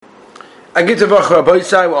We're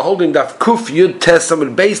holding Daf Kuf Yud Tes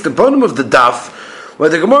Samud Beis, the bottom of the Daf, where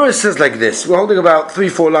the Gemara says like this. We're holding about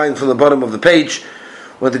 3-4 lines from the bottom of the page,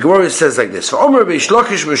 where the Gemara says like this. Can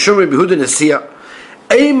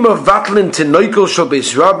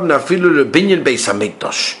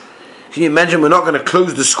you imagine? We're not going to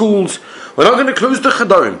close the schools, we're not going to close the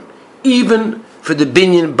Chadarim, even for the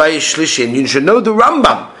Binyan Bayis Shlishi. And you should know the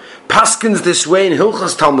Rambam paskins this way in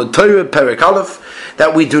Hilchas Talmud Torah Perek Aleph,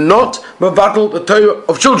 that we do not mevatel the Torah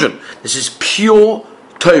of children. This is pure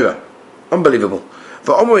Torah. Unbelievable.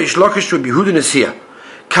 This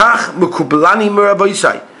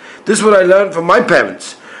is what I learned from my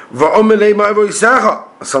parents.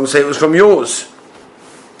 Some say it was from yours.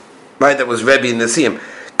 Right, that was Rebbe in the Siyam.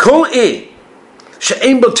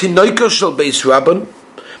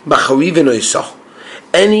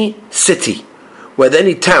 Any city,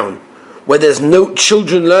 any town, where there's no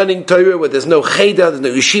children learning Torah, where there's no cheder, there's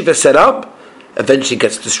no yeshiva set up, eventually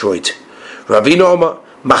gets destroyed. Ravina Omar,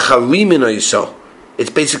 macharim in.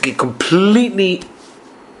 It's basically completely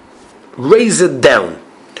razed down.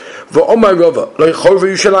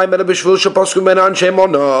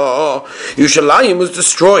 Yerushalayim was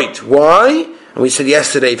destroyed. Why? And we said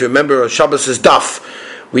yesterday, if you remember Shabbos' Daf,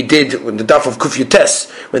 we did, when the Daf of Kuf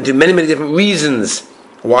Yutes, went through many different reasons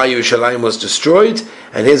why Yerushalayim was destroyed,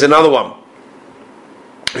 and here's another one.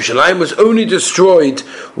 Yerushalayim was only destroyed,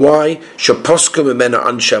 why?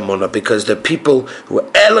 Because the people who were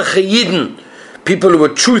Elche Yidden, people who were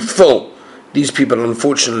truthful, these people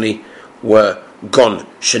unfortunately were gone.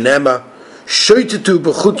 Shenema shoytetu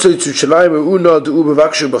b'chutzot Yerushalayim u'una du'u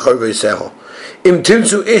b'vakshu b'chorvei seho. Im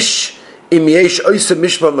timtzu ish im yesh oisa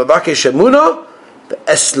mishma mavakesh emuna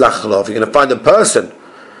v'eslach lo. If you're going to find a person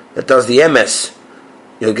that does the MS,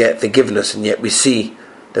 you'll get forgiveness, and yet we see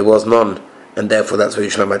there was none, and therefore that's why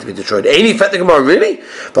Yerushalayim had to be destroyed. Any fact Gemara, really?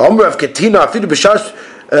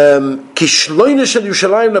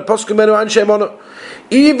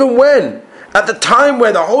 Even when, at the time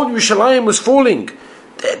where the whole Yerushalayim was falling,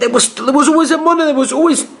 there was always a money, there was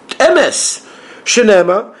always MS.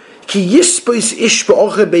 Shenema ki yispois ish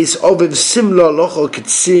ba'oche beis oviv simla lochol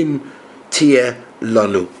kitzin tia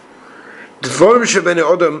lanu. Dvorim shebene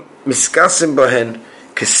odom miskasim bahen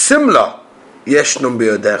kisimla yeshnum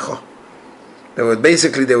biyodecha. There was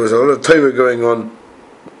a lot of Torah going on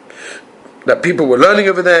that people were learning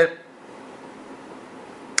over there,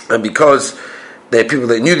 and because there are people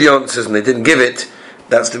that knew the answers and they didn't give it,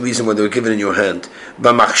 that's the reason why they were given in your hand.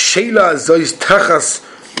 And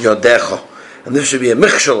this should be a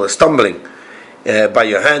michshel, a stumbling by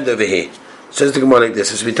your hand over here. Says the Gemara like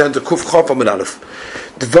this, as we turn to Kuf Chaf Amud Aleph.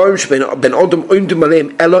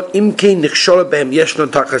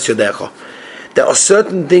 There are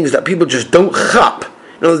certain things that people just don't chap.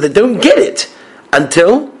 They don't get it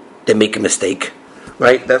until they make a mistake.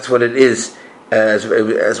 Right? That's what it is. As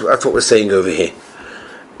that's what we're saying over here.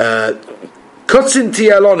 Kotzin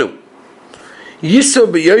tialonu. Yisa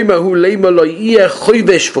b'yoymahu leima lo yiyeh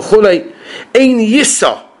choyvesh v'chulei. Ein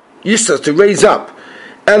yisa. Yisa is to raise up.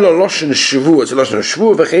 Elo loshen shvu. It's a loshen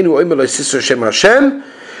shvu. V'cheinu oima lo yisisa Shem Hashem.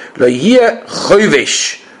 Lo yiyeh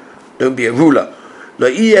choyvesh. Don't be a ruler.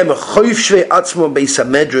 Don't be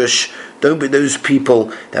those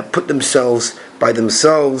people that put themselves by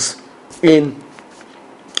themselves in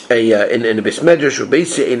a bis medrash or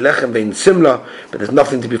beisi in lechem vein simla, but there's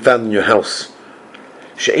nothing to be found in your house.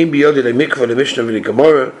 Meaning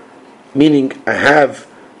I have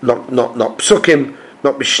not psukim,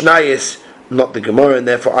 not mishnayis, not the Gemara, and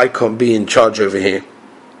therefore I can't be in charge over here.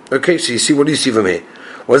 Okay, so you see, what do you see from here?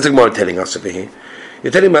 What is the Gemara telling us over here?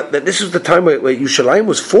 You're telling me that this was the time where Yerushalayim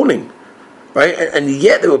was falling, right? And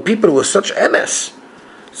yet there were people who were such MS.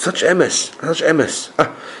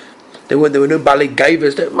 There were no ballet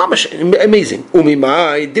givers. Amazing.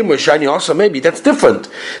 Umimai dimur shiny also. Maybe that's different.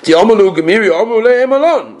 The amalu gemiri amule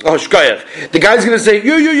emalon. Oh shkayach. The guy's going to say,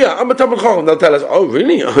 yeah. I'm a talmid chacham. They'll tell us, oh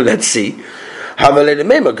really? Oh, let's see. Yeah, but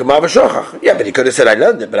he could have said I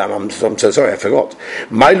learned it, but I'm so sorry, I forgot.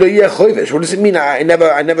 What does it mean? I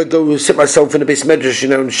never go sit myself in a base medrash,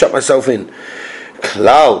 and shut myself in.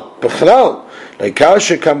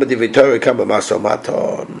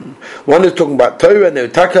 One is talking about Torah and the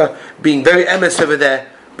Utaka being very emes over there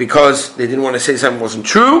because they didn't want to say something wasn't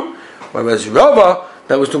true, whereas Rava,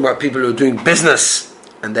 that was talking about people who are doing business,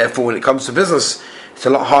 and therefore when it comes to business, it's a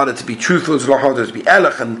lot harder to be truthful, it's a lot harder to be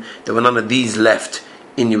elach, and there were none of these left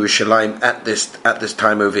in Yerushalayim at this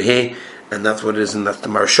time over here, and that's what it is, and that's the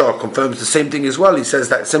Maharsha confirms the same thing as well. He says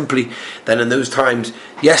that simply, that in those times,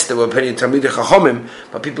 yes, there were plenty of Talmidei Chachomim,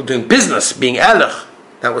 but people doing business, being elach,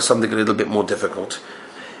 that was something a little bit more difficult.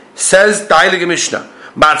 Says Dailig Mishnah,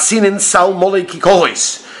 Matzinin sal moleki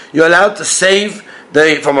kohois. You're allowed to save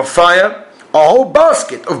from a fire a whole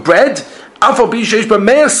basket of bread. I don't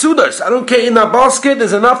care, in that basket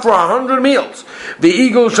there's enough for 100 meals. The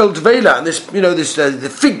eagle shall tvela, and this, the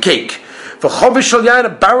fig cake. For chovish shal yain, a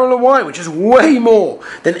barrel of wine, which is way more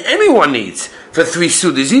than anyone needs for 3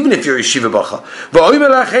 sudas, even if you're a shiva bacha.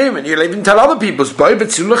 And you'll even tell other people, come,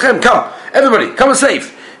 everybody, come and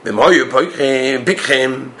save. And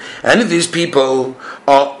if these people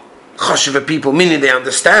are chashiva people, meaning they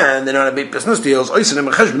understand, they're not a big business deals, they should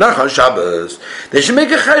make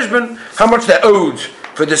a cheshbon how much they're owed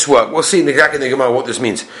for this work. We'll see exactly in the Gemara what this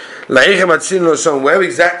means. Where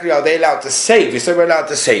exactly are they allowed to save? You said we're allowed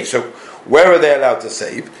to save. So where are they allowed to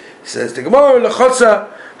save? It says the Gemara lechotza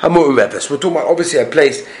hamu'ureves. We're talking about obviously a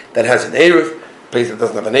place that has an eruv. A place that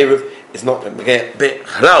doesn't have an eruv is not a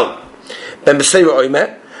bechlal. Ben b'seira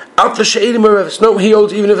oimer. No, he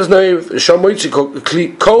holds even if there's no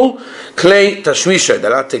coal, clay, tashmisha.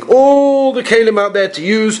 They'll have to take all the kalim out there to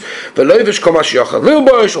use.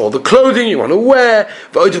 All the clothing you want to wear.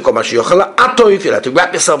 If you have to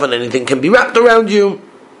wrap yourself in anything, can be wrapped around you.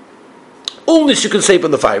 All this you can save on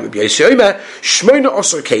the fire. There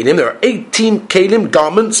are 18 kalim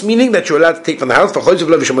garments, meaning that you're allowed to take from the house.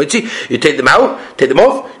 You take them out, take them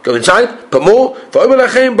off, go inside, put more.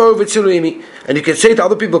 And you can say to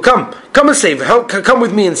other people, come and save, come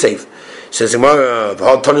with me and save. Says what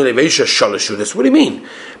do you mean?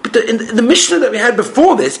 But in the Mishnah that we had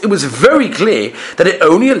before this, it was very clear that it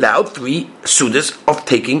only allowed 3 sudas of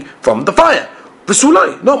taking from the fire.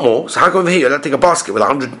 V'sulai, not more. So how come over here you're allowed to take a basket with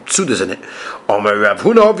 100 sudas in it? Omer Rav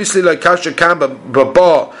Huna, obviously like kasha kamba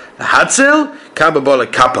baba hadzel, kamba bala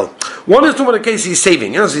kapel. One is talking about a case he's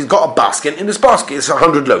saving. So he's got a basket. In this basket it's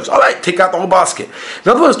 100 loaves. All right, take out the whole basket.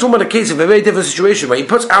 Another one is talking about a case of a very different situation where he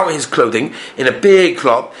puts out his clothing in a big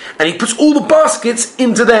cloth and he puts all the baskets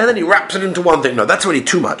into there and then he wraps it into one thing. No, that's already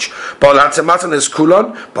too much. If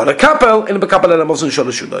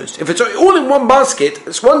it's all in one basket,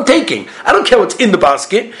 it's one taking. I don't care what's in the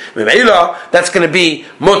basket. That's going to be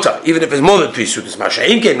mutter, even if it's more than 3 sudas. When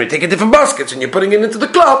you take a different baskets and you're putting it into the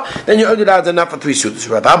cloth, then you're only allowed enough for 3 sudas.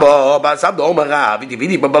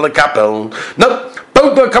 No,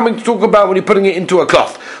 both are coming to talk about when you're putting it into a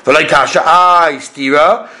cloth.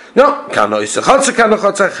 No, if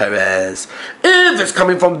it's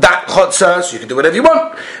coming from that chotzer, so you can do whatever you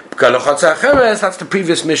want. That's the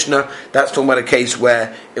previous Mishnah. That's talking about a case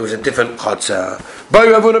where it was a different chotzer.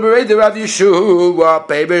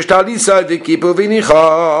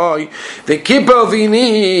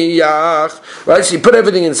 Right, so you put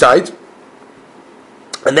everything inside.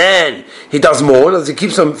 And then he does more, as he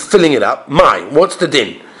keeps on filling it up. What's the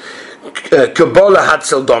din? Kabbalah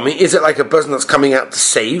Hatzel Domi, is it like a person that's coming out to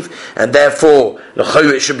save, and therefore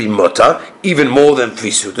it should be mutter, even more than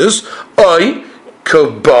 3 sudas? Oi,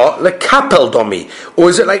 Kabbalah Kapel Domi, or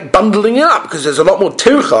is it like bundling it up? Because there's a lot more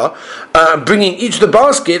tircha, bringing each of the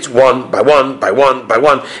baskets one by one by one by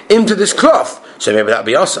one into this cloth. So maybe that'd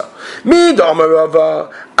be also. Mid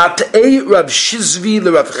Amarava at Rav Shizvi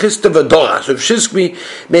the Rav Chista Vadora. So Rav Shizvi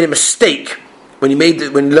made a mistake when he learned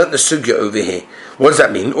the sugya over here. What does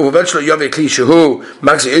that mean?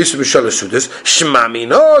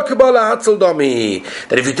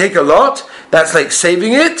 That if you take a lot, that's like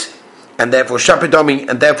saving it, and therefore shapidami,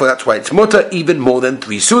 and therefore that's why it's mutter, even more than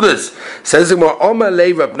 3 sudas. Says the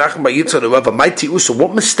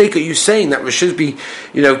what mistake are you saying that Rishizbi,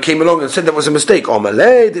 came along and said that was a mistake?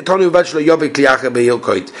 That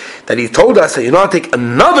he told us that you're not to take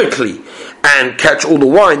another kli and catch all the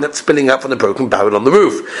wine that's spilling out from the broken barrel on the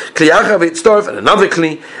roof. And another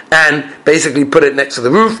kli, and basically put it next to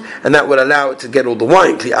the roof, and that would allow it to get all the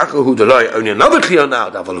wine. Only another kli on now.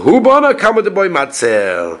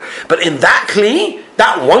 But in that kli,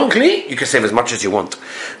 that one kli, you can save as much as you want.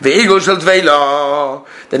 The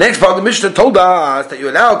next part of the Mishnah told us that you're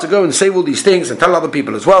allowed to go and save all these things and tell other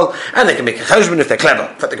people as well, and they can make a cheshbon if they're clever.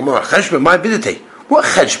 In fact, the Gemara, cheshbon, my vidite. What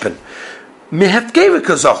cheshbon?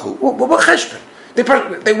 What cheshbon? They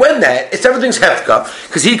went there, everything's hefka,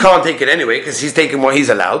 because he can't take it anyway, because he's taking what he's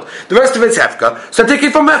allowed. The rest of it's hefka, so take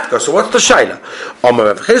it from hefka. So what's the shaila?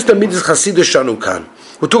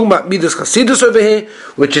 We're talking about midas chasidus over here,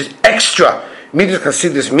 which is extra. Midas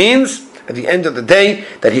chasidus means, at the end of the day,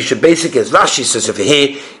 that he should basically, as Rashi says over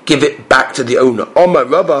here, give it back to the owner. Omar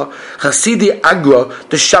Rabba chasidi agra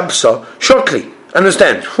the shabsa shortly.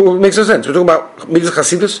 Understand? It makes no sense. We're talking about midas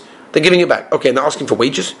chasidus. They're giving it back. Okay, and they're asking for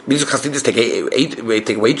wages. These Chassidim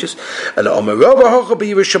take wages. And we're talking about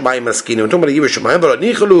Yiras Shamayim, but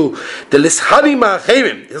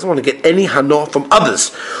he doesn't want to get any hana from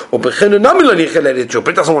others. But he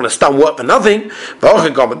doesn't want to stand work for nothing.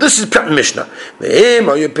 This is Prat Mishnah.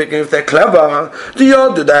 Are you picking if they're clever? Do they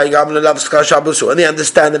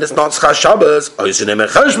understand that it's not Schar Shabbos?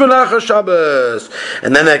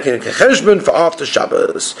 And then they can cheshbon for after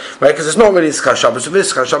Shabbos, right? Because it's not really Schar Shabbos. So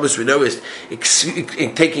this Schar Shabbos we know is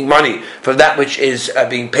taking money for that which is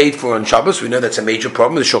being paid for on Shabbos. We know that's a major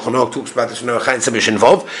problem. The Shulchan Aruch talks about this.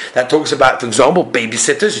 Involved. That talks about, for example,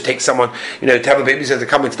 babysitters. You take someone, to have a babysitter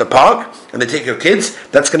come into the park and they take your kids.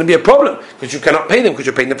 That's going to be a problem because you cannot pay them because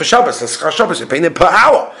you're paying them for Shabbos. That's Schar Shabbos. You're paying them per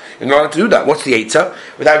hour. You're not allowed to do that. What's the Eitzah?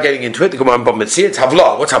 Without getting into it, the Gemara in Bava Metzia, it's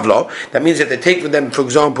Havlah. What's Havlah? That means that they take with them, for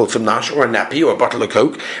example, some nash or a nappy or a bottle of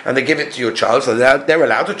Coke, and they give it to your child. So they're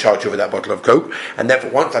allowed to charge you for that bottle of Coke, and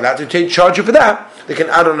therefore once they're allowed to charge you for that, they can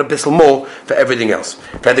add on a bit more for everything else.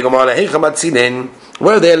 Where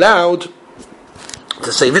are they allowed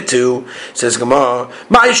to save it to? Says Gemara,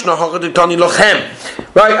 right? How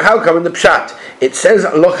come in the Pshat it says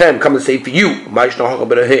lochem, come and save for you?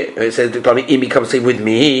 It says imi, come and save with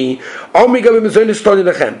me. By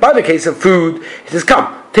the case of food, it says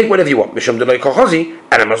come, take whatever you want. Because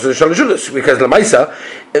Lamaisa,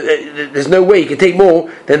 there's no way you can take more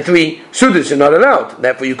than 3 sudas. You're not allowed.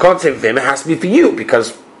 Therefore, you can't say for him. It has to be for you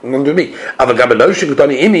because not to me. But when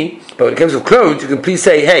it comes to clothes, you can please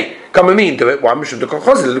say, hey, come with me and do it. Why? Because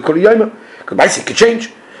basically it could change.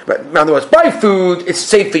 But in other words, buy food, it's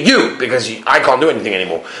safe for you because I can't do anything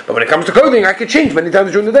anymore. But when it comes to clothing, I can change many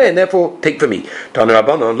times during the day and therefore take for me.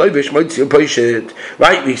 Right?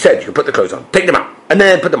 We said you can put the clothes on, take them out, and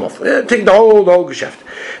then put them off. Take the whole geschäft.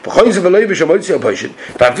 The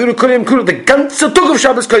ganze Tag of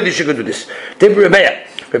Shabbos Kodesh you can do this.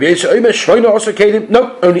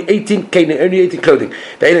 No, only 18 kelim, only 18 clothing.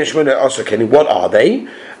 What are they?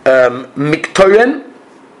 Miktoren,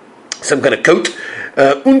 some kind of coat.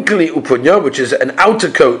 Unkli upunya, which is an outer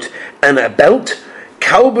coat and a belt.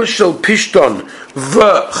 Kalba shel pishton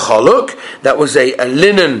v'chaluk, that was a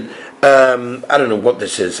linen. I don't know what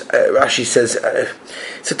this is. Rashi says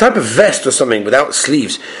it's a type of vest or something without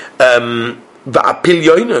sleeves.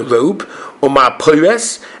 Va'apilyon, a robe, or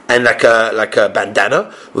ma'apoires, and like a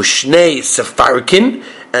bandana. Ushnei safarkin,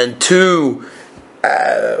 and 2.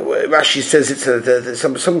 Rashi says it's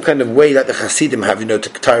some kind of way that the Hasidim have, to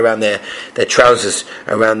tie around their trousers,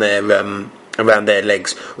 around their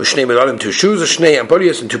legs. Ushnei melalim, 2 shoes, ushnei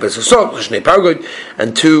ampolius, and 2 pairs of socks, ushnei pargod,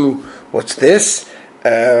 and 2. What's this?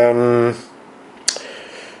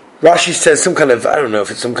 Rashi says some kind of, I don't know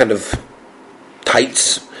if it's some kind of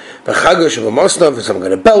tights. The chagosh of a mosnav, and some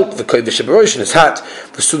kind of belt, the kodesh shabarosh, and his hat,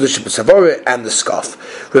 the sudash shabasavore, and the scarf.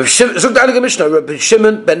 Rabbi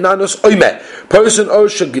Shimon ben Nanos oime, person or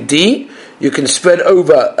shagdi, you can spread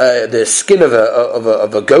over the skin of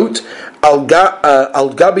a goat, al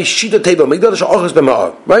gabi shita table,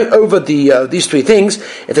 right over these 3 things.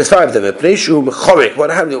 If there's 5 of them, what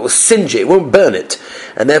happens? It will singe it, it won't burn it,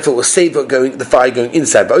 and therefore it will save the fire going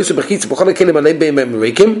inside. Because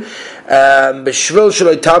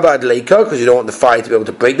you don't want the fire to be able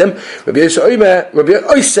to break them. If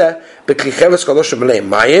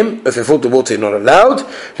they fall to water, you're not allowed.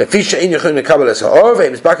 They're going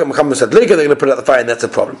to put out the fire, and that's a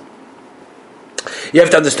problem. You have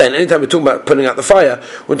to understand, anytime we're talking about putting out the fire,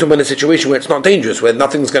 we're talking about a situation where it's not dangerous, where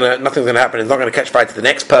nothing's going to happen, it's not going to catch fire to the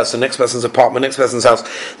next person's apartment, next person's house,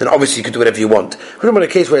 then obviously you can do whatever you want. We're talking about a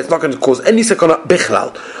case where it's not going to cause any sakana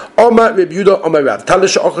bichlal. If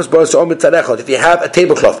you have a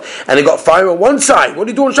tablecloth and it got fire on one side, what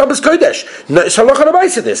do you do on Shabbos Kodesh?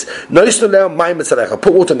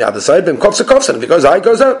 Put water on the other side, then and if it goes out, it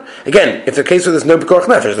goes out. Again, if the case where there's no b'korach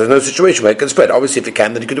nefesh, there's no situation where it can spread. Obviously, if you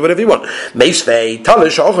can, then you can do whatever you want.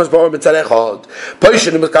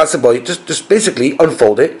 Just basically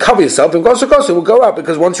unfold it, cover yourself, and it will go out,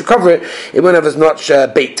 because once you cover it, it won't have as much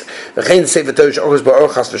bait.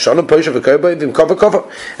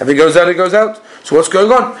 If it goes out, it goes out. So what's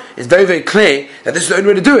going on? It's very, very clear that this is the only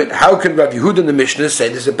way to do it. How can Rabbi Yehuda in the Mishnah say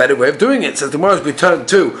this is a better way of doing it? So tomorrow as we turn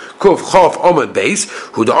to Kuf Chof Omad Beis,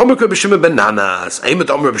 who the Omer Rabbi Shimon bananas. Aimed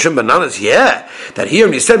Omer Rabbi Shimon bananas, yeah. That here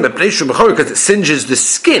when you said because it singes the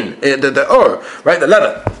skin, the ore, right? right? The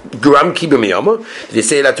leather. Gram kiba miyama. Did you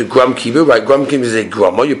say that to gram kiba? Right, gram kiba is a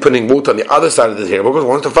grama. You're putting water on the other side of the table because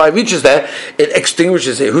once the fire reaches there, it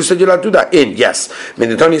extinguishes it. Who said you're allowed to do that? In, yes. I mean,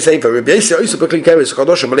 the Tony say for Rabbi Yisrael, also quickly carries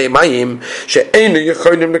Kadosh Malay Mayim, She'enu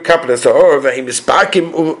Yechonim the Kaplas, or Vahim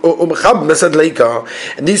Ispakim Umchab Mesad Leika.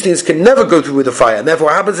 And these things can never go through with the fire. And therefore,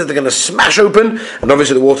 what happens is they're going to smash open, and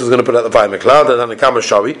obviously the water is going to put out the fire. McLeod, the Tanakama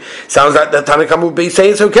Shari. Sounds like the Tanakama would be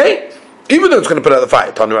saying it's okay. Even though it's going to put out the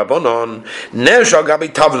fire.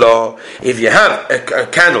 If you have a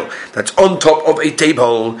candle that's on top of a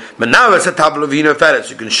table, you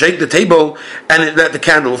can shake the table and let the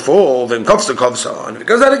candle fall. And if it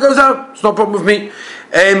goes out, it goes out. It's no problem with me.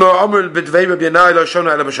 That's only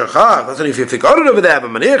if you forgot it over there.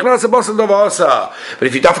 But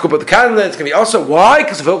if you don't put the candle there, it's going to be also. Why?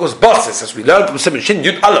 Because if it goes bosses, as we learned from Simon Shin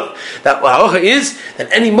Yud Aleph, that halacha is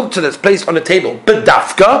that any muktzah that's placed on a table,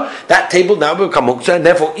 bedafka, that table now will become muktzah, and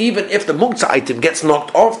therefore even if the muktzah item gets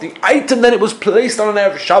knocked off, the item that it was placed on an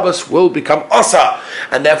Erev Shabbos will become asa,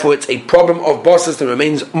 and therefore it's a problem of bosses that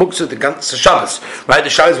remains muktzah the ganze Shabbos. Right? The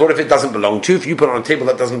Shabbos, what if it doesn't belong to you? If you put it on a table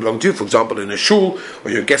that doesn't belong to you, for example, in a shul, or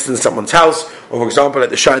you're a guest in someone's house, or for example at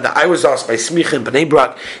the shah that I was asked by Smicha in Bnei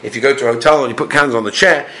Brak, if you go to a hotel and you put candles on the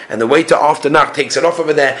chair, and the waiter after Nacht takes it off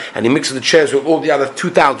over there, and he mixes the chairs with all the other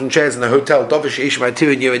 2,000 chairs in the hotel, Dovish Ishmael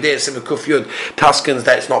Tiri and Yerideh, Simikuf Yud, Paskins,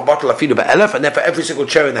 that it's not bottle afidu ba'elef, and therefore every single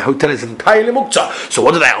chair in the hotel is entirely muktzah. So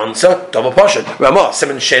what did I answer? Double portion. Ramah,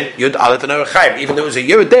 Simon Shin, Yud Aleph and Orachayim, even though it was a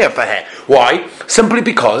Yerideh for her. Why? Simply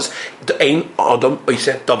because you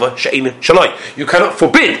cannot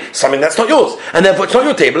forbid something that's not yours, and therefore it's not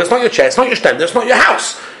your table, it's not your chair, it's not your stand, it's not your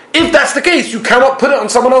house. If that's the case, you cannot put it on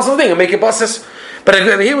someone else's thing and make it bosses. But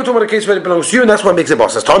here we're talking about a case where it belongs to you, and that's what makes it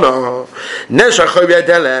bosses.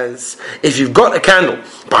 If you've got a candle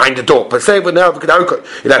behind the door, but say you'll have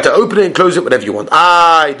to open it and close it whatever you want.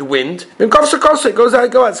 The wind, it goes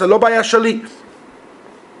out, go out. So lo bayashali.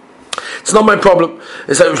 It's not my problem.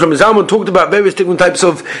 It's like Shlomo Zalman talked about various different types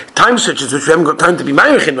of time switches, which we haven't got time to be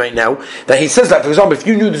married in right now. That he says that, for example, if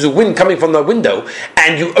you knew there's a wind coming from the window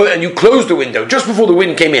and you closed the window just before the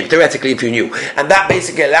wind came in, theoretically, if you knew, and that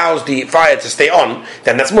basically allows the fire to stay on,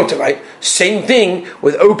 then that's mutter, right? Same thing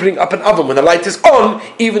with opening up an oven when the light is on,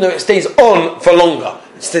 even though it stays on for longer.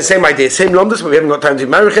 It's the same idea, same lomdus, but we haven't got time to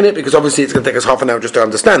be married in it because obviously it's going to take us half an hour just to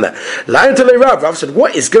understand that. Lion to Rav. Rav said,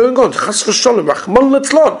 what is going on? Chas v'sholem, Rachman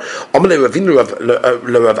letzlon. Amalei Ravinu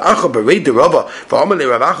Rav Acha berei de Rava. For Amalei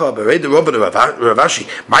Rav Acha berei de Rava Rav Ashi.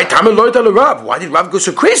 My time loyal to Rav. Why did Rav go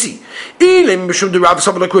so crazy? Ilim b'shum de Rav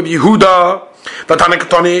Sabbalah Krib Yehuda. Vatana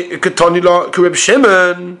Ketoni la Krib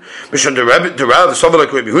Shimon. B'shum de Rav Sabbalah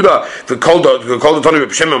Krib Yehuda. The called the Tony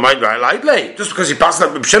Rib Shimon might lightly just because he passed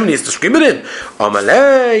up Rib Shimon, he has to scream it in.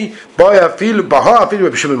 Amalei. No,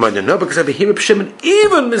 because over here, Shimon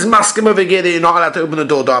even is masking over here that you're not allowed to open the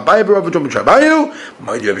door. And therefore,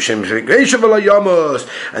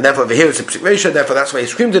 over here it's a psikresha. Therefore, that's why he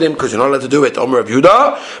screamed at him because you're not allowed to do it. Omer of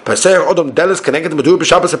Yehuda, connected to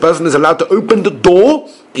a person is allowed to open the door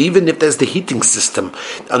even if there's the heating system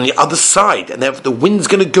on the other side, and therefore the wind's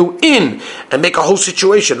going to go in and make a whole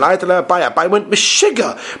situation. I went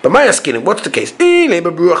mishiga, but my asking, what's the case?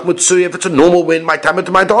 If it's a normal wind, my time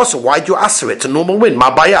to mind also. Why do you ask it? It's a normal wind.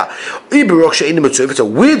 If it's a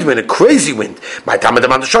weird wind, a crazy wind, my time to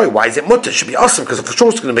mind to show you. Why is it mutter? It should be awesome because for sure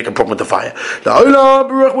it's going to make a problem with the fire.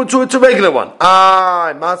 It's a regular one. One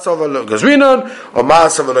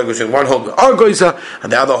hold are goiza,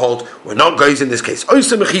 and the other hold we're not goiza in this case.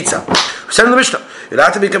 Oysa mechitza. We said in the Mishnah, you'll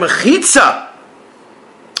have to become a chitza.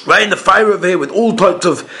 Right in the fire over here with all types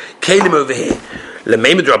of kalim over here. Are you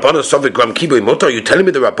telling me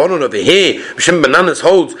the Rabbanon over here, B'Shem Bananas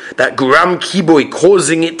holds that gram kiboy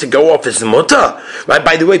causing it to go off is mutter? Right?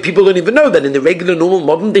 By the way, people don't even know that in the regular, normal,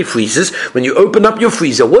 modern day freezers, when you open up your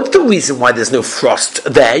freezer, what's the reason why there's no frost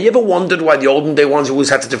there? You ever wondered why the olden day ones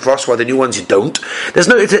always had to defrost, why the new ones you don't?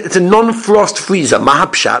 It's a non-frost freezer.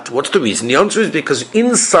 Mahabshat. What's the reason? The answer is because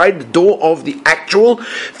inside the door of the actual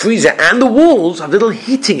freezer and the walls have little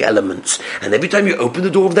heating elements. And every time you open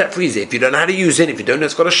the door of that freezer, if you don't know how to use it, if you don't know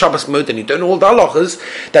it's got a Shabbos mode and you don't know all the halachas,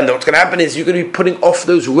 then what's going to happen is you're going to be putting off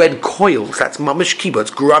those red coils. That's mamish kiboy.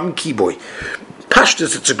 It's gram kiboy.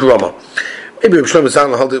 Pashtus, it's a grama. Maybe Shlomo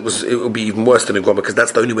Zalman held it would be even worse than a grama because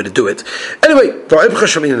that's the only way to do it. Anyway,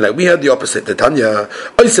 we had the opposite. The Tanya,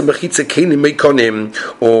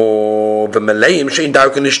 or the Malayim shein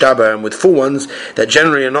dauken ishtaber, and with full ones that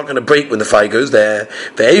generally are not going to break when the fire goes there.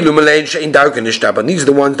 The elu Malayim shein dauken ishtaber. These are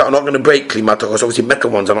the ones that are not going to break. Klimatos, obviously Mecca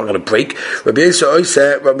ones are not going to break. Rabbi Yisrael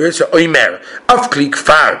Oimer, afklik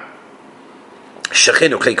far.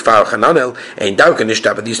 Shechinu klik far chananel and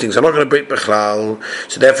daukenishta, but these things are not going to break bechlal.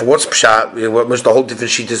 So therefore, what's pshat? What must the whole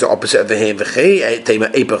different sheet is the opposite of the hem v'chei tema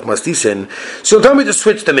epach mastisin. So tell me to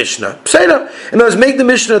switch the Mishnah. Pseida, and let's make the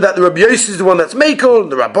Mishnah that the Rabbi Yossi is the one that's makel,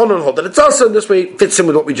 and the Rabbanon hold that it's also. And this way it fits in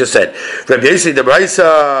with what we just said. Rabbi Yossi the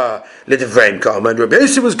Braisa lidivrei kam, and Rabbi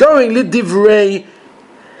Yossi was going lidivrei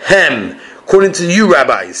hem. According to you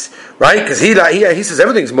rabbis, right? Because he says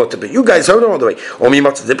everything's mutter, but you guys don't know all the way.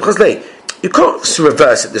 You can't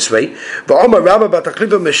reverse it this way. But Omar Rabba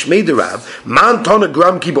Batakliva Meshmei Rab Man Tona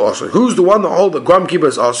Gram Kiba also. Who's the one that holds the Gram Kiba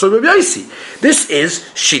is also Rabbi Yossi. This is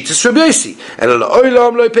Shitas Rabbi Yossi. And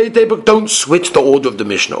don't switch the order of the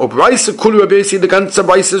Mishnah. Or Braisa Kulu Rabbi Yossi, the Ganza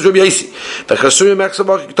Braisa is Rabbi Yossi. V'chasurim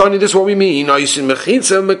Mechsavach Tani, this is what we mean. Oisin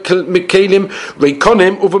Mechitza Mekalim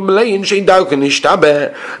Reikonim over Malayin Shein Dauken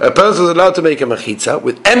Ishtabeh. A person is allowed to make a Mechitza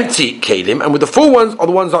with empty Kalim, and with the full ones are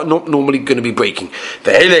the ones that are not normally going to be breaking.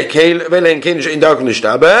 In Kenish in Dauken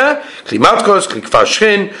Ishtabeh, Klimatkos, Klikfar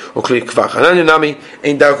Shchin, or Klikfar Hananyanami,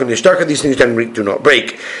 in Dauken Ishtaka, these things do not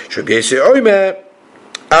break. Shogese Oime,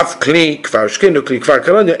 Af Kli, Kfar Shchin, or Klikfar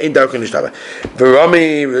Kananya, in Dauken Ishtabeh.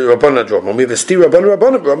 Verami Rabbana Drop, Mami Vesti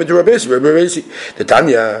Rabbana, Rami to Rabesi, the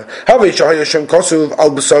Tanya, Havi Shah Hashem Kosuv,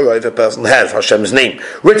 Al Basara, if a person has Hashem's name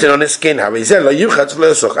written on his skin, Harizela, Yuchatz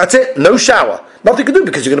Vlesoch. That's it, no shower. Nothing you can do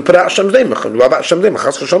because you're going to put out Hashem's name. Don't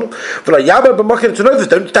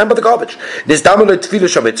stand by the garbage. There's down on Tefillah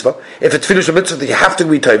Shamitzvah. If it's Tefillah Shamitzvah, you have to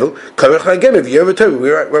read Tovel. If you ever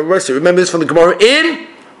Tovel, remember this from the Gemara in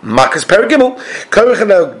Makas Perigimel.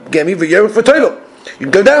 You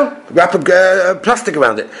can go down, wrap a plastic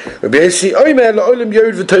around it. You can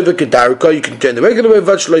turn the regular way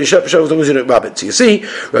as long as you don't rub it. So you see,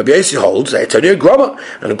 Rabbi Yossi holds that it's only a groma,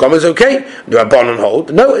 and a groma is okay. The Rabbanon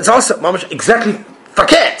hold, no, it's also exactly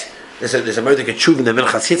faket. There's a Modik Tshuva in the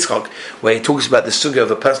Minchas Yitzchak where he talks about the sugya of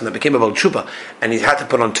a person that became a Baal Tshuva and he had to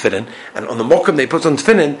put on tefillin, and on the mokum they put on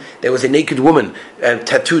tefillin there was a naked woman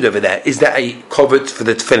tattooed over there. Is that a covert for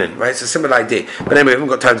the tefillin? Right? It's a similar idea. But anyway, we haven't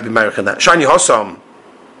got time to be married on that. Shani Hossam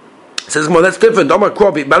says, well, that's different. He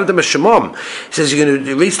says you're going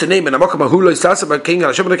to erase the name and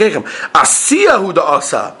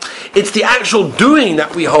it's the actual doing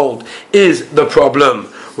that we hold is the problem.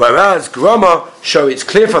 Whereas grama show it's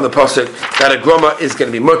clear from the pasuk that a grama is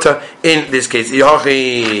going to be mutter in this case. Here also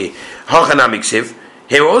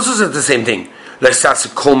says the same thing. What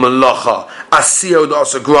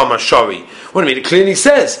I mean, it clearly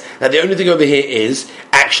says that the only thing over here is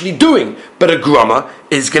actually doing, but a grama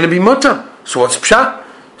is going to be mutter. So what's pshat?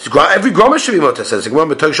 Every grama should be mutter, says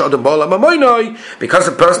because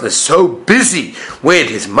the person is so busy with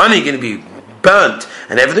his money going to be burnt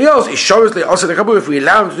and everything else. If we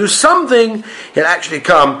allow him to do something, he'll actually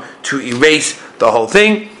come to erase the whole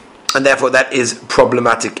thing, and therefore that is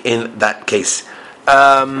problematic in that case.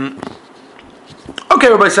 Okay,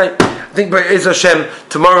 Rabbi say, I think by Hashem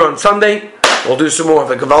tomorrow on Sunday we'll do some more of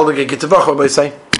a Gavaldige Gittavach, Rabbi say.